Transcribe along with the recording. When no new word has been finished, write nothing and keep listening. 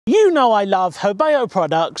You know I love Hobao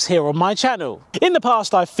products here on my channel. In the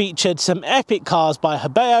past I've featured some epic cars by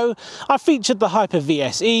Hobao. I featured the Hyper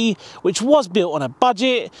VSE, which was built on a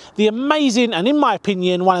budget, the amazing and in my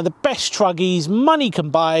opinion one of the best truggies money can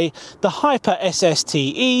buy, the Hyper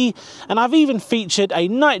SSTE, and I've even featured a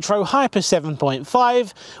Nitro Hyper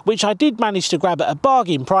 7.5, which I did manage to grab at a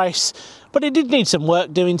bargain price, but it did need some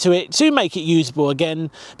work doing to it to make it usable again,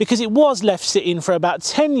 because it was left sitting for about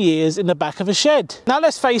 10 years in the back of a shed. Now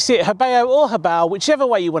let's face it, Hobao or Hobao, whichever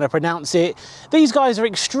way you want to pronounce it, these guys are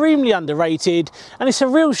extremely underrated, and it's a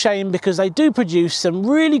real shame because they do produce some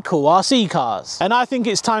really cool RC cars. And I think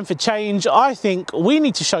it's time for change. I think we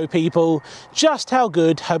need to show people just how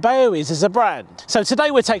good Hobao is as a brand. So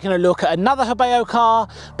today we're taking a look at another Hobao car,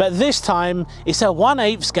 but this time it's a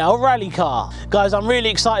 1/8 scale rally car. Guys, I'm really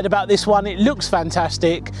excited about this one. It looks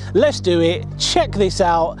fantastic. Let's do it. Check this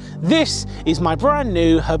out. This is my brand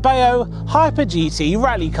new Hobao Hyper GT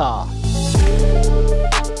rally car.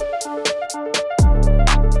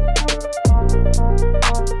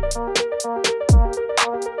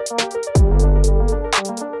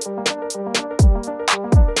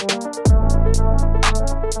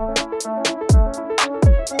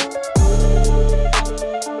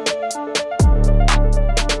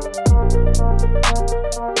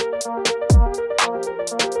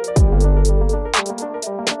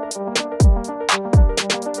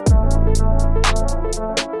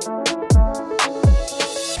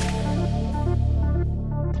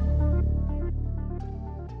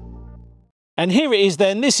 And here it is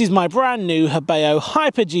then. This is my brand new Hobao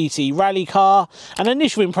Hyper GT rally car, and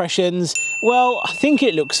initial impressions, well, I think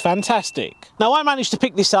it looks fantastic. Now I managed to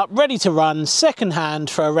pick this up ready to run second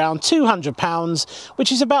hand for around £200,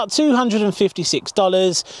 which is about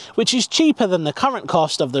 $256, which is cheaper than the current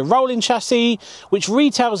cost of the rolling chassis, which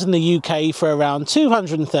retails in the UK for around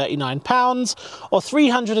 £239 or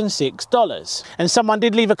 $306. And someone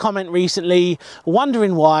did leave a comment recently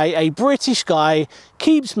wondering why a British guy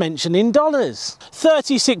keeps mentioning dollars.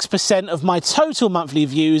 36% of my total monthly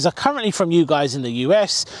views are currently from you guys in the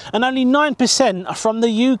US, and only 9% are from the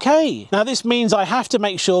UK. Now this means I have to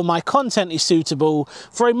make sure my content is suitable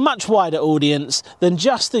for a much wider audience than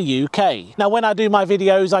just the UK. Now when I do my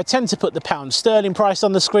videos I tend to put the pound sterling price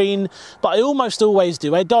on the screen, but I almost always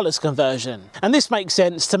do a dollars conversion. And this makes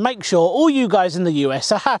sense to make sure all you guys in the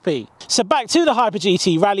US are happy. So back to the Hyper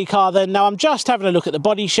GT rally car then. Now I'm just having a look at the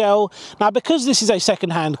body shell. Now because this is a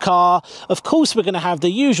second-hand car, of course we're going to have the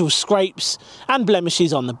usual scrapes and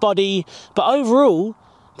blemishes on the body, but overall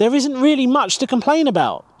there isn't really much to complain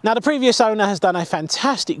about. Now the previous owner has done a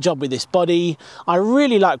fantastic job with this body. I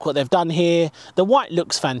really like what they've done here. The white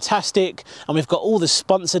looks fantastic, and we've got all the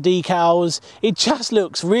sponsor decals. It just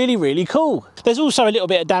looks really, really cool. There's also a little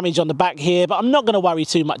bit of damage on the back here, but I'm not going to worry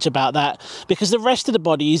too much about that because the rest of the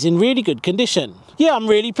body is in really good condition. Yeah, I'm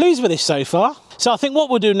really pleased with this so far. So I think what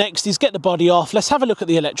we'll do next is get the body off. Let's have a look at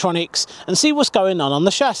the electronics and see what's going on the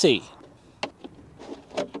chassis.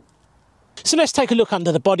 So let's take a look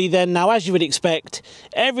under the body then. Now as you would expect,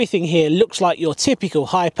 everything here looks like your typical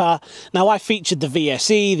Hyper. Now I featured the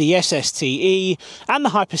VSE, the SSTE and the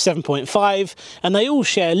Hyper 7.5, and they all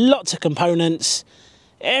share lots of components.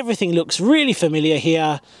 Everything looks really familiar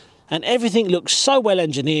here, and everything looks so well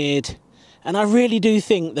engineered. And I really do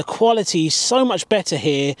think the quality is so much better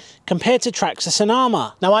here compared to Traxxas and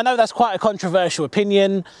Arrma. Now I know that's quite a controversial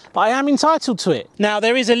opinion, but I am entitled to it. Now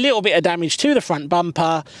there is a little bit of damage to the front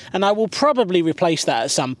bumper, and I will probably replace that at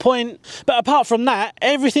some point. But apart from that,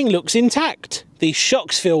 everything looks intact. These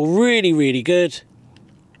shocks feel really, really good.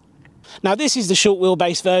 Now this is the short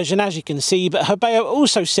wheelbase version, as you can see, but Hobao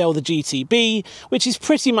also sell the GTB, which is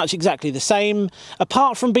pretty much exactly the same,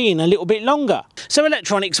 apart from being a little bit longer. So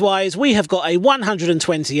electronics wise, we have got a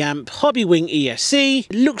 120 amp Hobbywing ESC.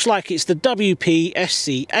 It looks like it's the WP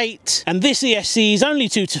SC8, and this ESC is only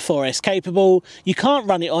 2 to 4S capable. You can't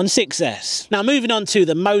run it on 6S. Now moving on to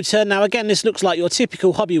the motor. Now again, this looks like your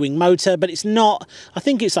typical Hobbywing motor, but it's not. I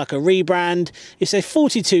think it's like a rebrand. It's a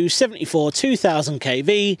 4274 2000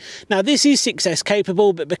 kV. Now this is 6S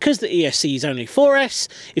capable, but because the ESC is only 4S,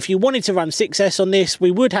 if you wanted to run 6S on this, we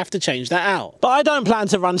would have to change that out. But I don't plan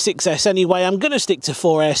to run 6S anyway. I'm going to stick to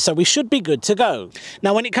 4S, so we should be good to go.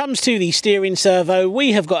 Now when it comes to the steering servo,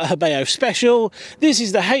 we have got a Hobao Special. This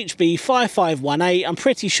is the HB5518. I'm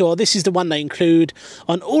pretty sure this is the one they include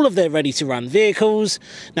on all of their ready-to-run vehicles.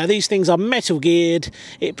 Now these things are metal geared.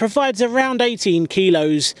 It provides around 18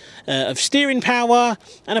 kilos of steering power,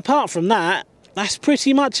 and apart from that, that's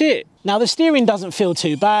pretty much it. Now the steering doesn't feel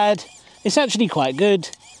too bad. It's actually quite good.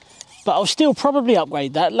 but I'll still probably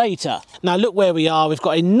upgrade that later. Now look where we are, we've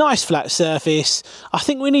got a nice flat surface. I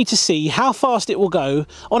think we need to see how fast it will go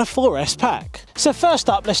on a 4S pack. So first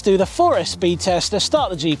up, let's do the 4S speed test. Let's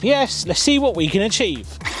start the GPS, let's see what we can achieve.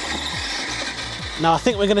 Now I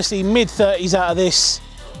think we're going to see mid-30s out of this.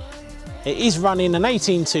 It is running an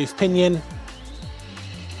 18-tooth pinion.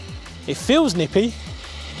 It feels nippy.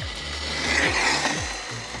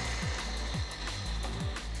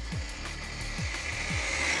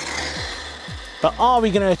 But are we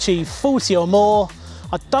going to achieve 40 or more?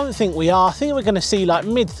 I don't think we are. I think we're going to see like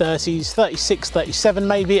mid-30s, 36, 37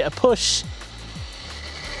 maybe at a push.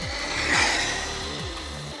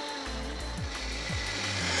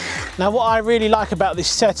 Now what I really like about this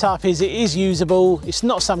setup is it is usable. It's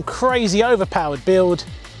not some crazy overpowered build.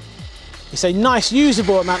 It's a nice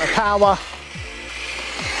usable amount of power.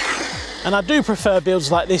 And I do prefer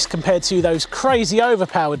builds like this compared to those crazy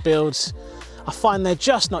overpowered builds. I find they're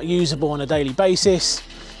just not usable on a daily basis.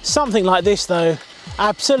 Something like this though,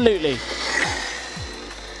 absolutely.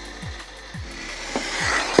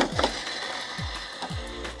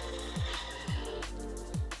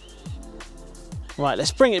 Right,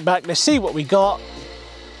 let's bring it back, let's see what we got.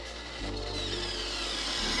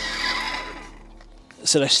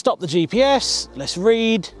 So let's stop the GPS, let's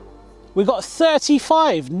read. We got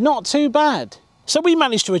 35, not too bad. So we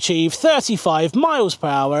managed to achieve 35 miles per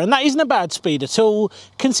hour, and that isn't a bad speed at all,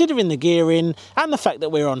 considering the gearing and the fact that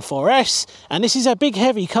we're on 4S, and this is a big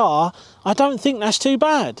heavy car. I don't think that's too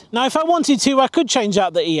bad. Now if I wanted to, I could change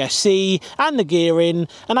out the ESC and the gearing,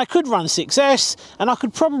 and I could run 6S, and I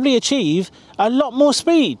could probably achieve a lot more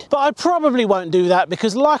speed. But I probably won't do that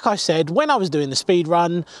because, like I said, when I was doing the speed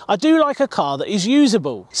run, I do like a car that is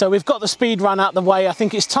usable. So we've got the speed run out the way. I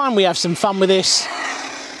think it's time we have some fun with this.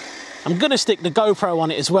 I'm gonna stick the GoPro on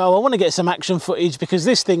it as well. I want to get some action footage because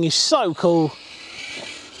this thing is so cool.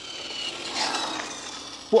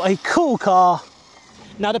 What a cool car.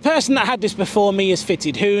 Now the person that had this before me has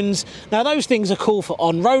fitted hoons. Now those things are cool for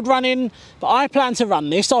on-road running, but I plan to run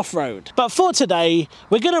this off-road. But for today,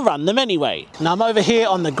 we're gonna run them anyway. Now I'm over here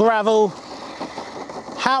on the gravel.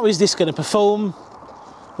 How is this gonna perform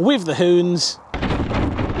with the hoons?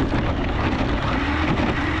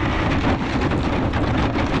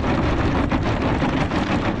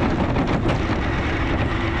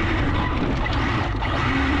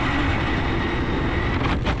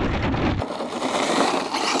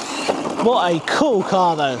 What a cool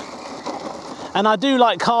car though. And I do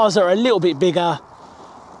like cars that are a little bit bigger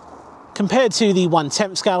compared to the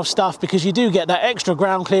 1/10 scale stuff, because you do get that extra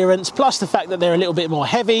ground clearance, plus the fact that they're a little bit more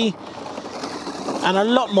heavy and a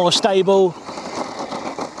lot more stable.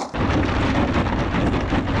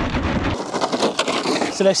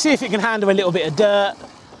 So let's see if it can handle a little bit of dirt.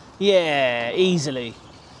 Yeah, easily.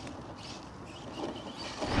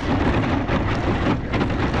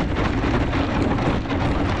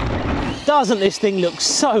 Doesn't this thing look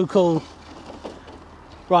so cool?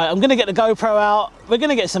 Right, I'm gonna get the GoPro out, we're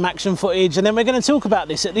gonna get some action footage, and then we're gonna talk about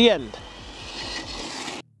this at the end.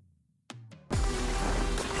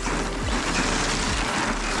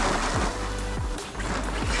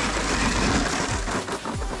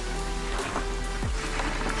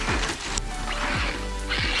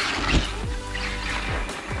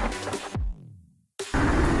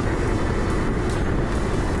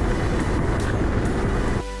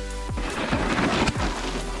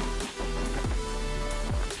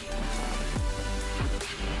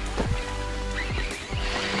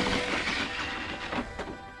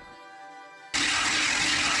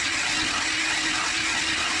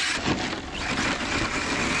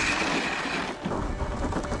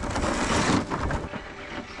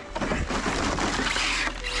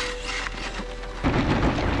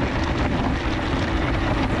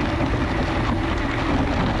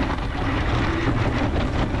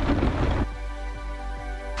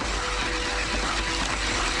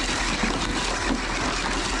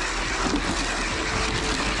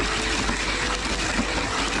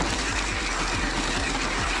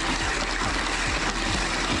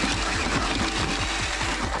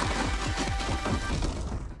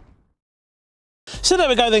 So there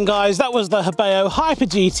we go then guys, that was the Hobao Hyper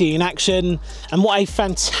GT in action, and what a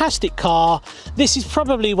fantastic car. This is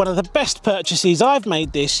probably one of the best purchases I've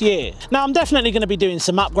made this year. Now I'm definitely going to be doing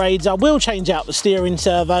some upgrades. I will change out the steering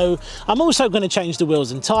servo. I'm also going to change the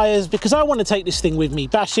wheels and tyres because I want to take this thing with me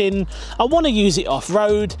bashing. I want to use it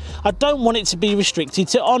off-road. I don't want it to be restricted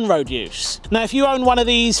to on-road use. Now if you own one of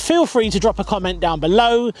these, feel free to drop a comment down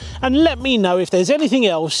below and let me know if there's anything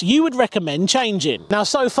else you would recommend changing. Now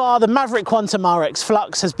so far the Maverick Arrma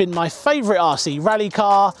Flux has been my favourite RC rally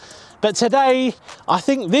car. But today, I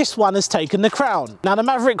think this one has taken the crown. Now the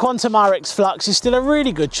Maverick Quantum RX Flux is still a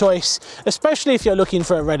really good choice, especially if you're looking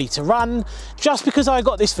for a ready to run. Just because I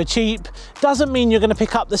got this for cheap doesn't mean you're going to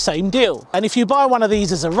pick up the same deal. And if you buy one of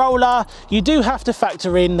these as a roller, you do have to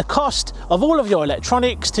factor in the cost of all of your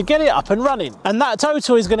electronics to get it up and running. And that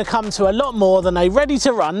total is going to come to a lot more than a ready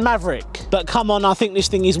to run Maverick. But come on, I think this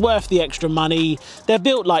thing is worth the extra money. They're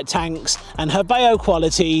built like tanks and Hobao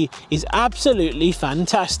quality is absolutely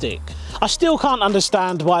fantastic. I still can't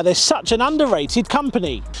understand why they're such an underrated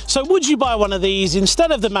company. So would you buy one of these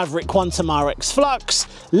instead of the Maverick Quantum RX Flux?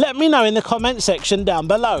 Let me know in the comment section down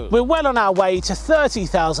below. We're well on our way to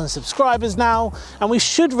 30,000 subscribers now, and we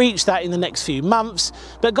should reach that in the next few months.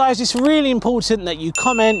 But guys, it's really important that you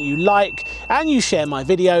comment, you like, and you share my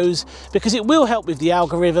videos, because it will help with the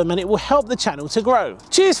algorithm and it will help the channel to grow.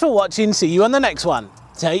 Cheers for watching, see you on the next one.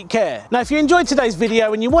 Take care. Now, if you enjoyed today's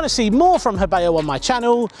video and you want to see more from Hobao on my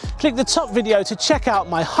channel, click the top video to check out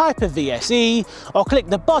my Hyper VSE, or click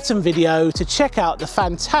the bottom video to check out the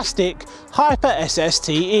fantastic Hyper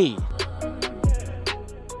SSTE.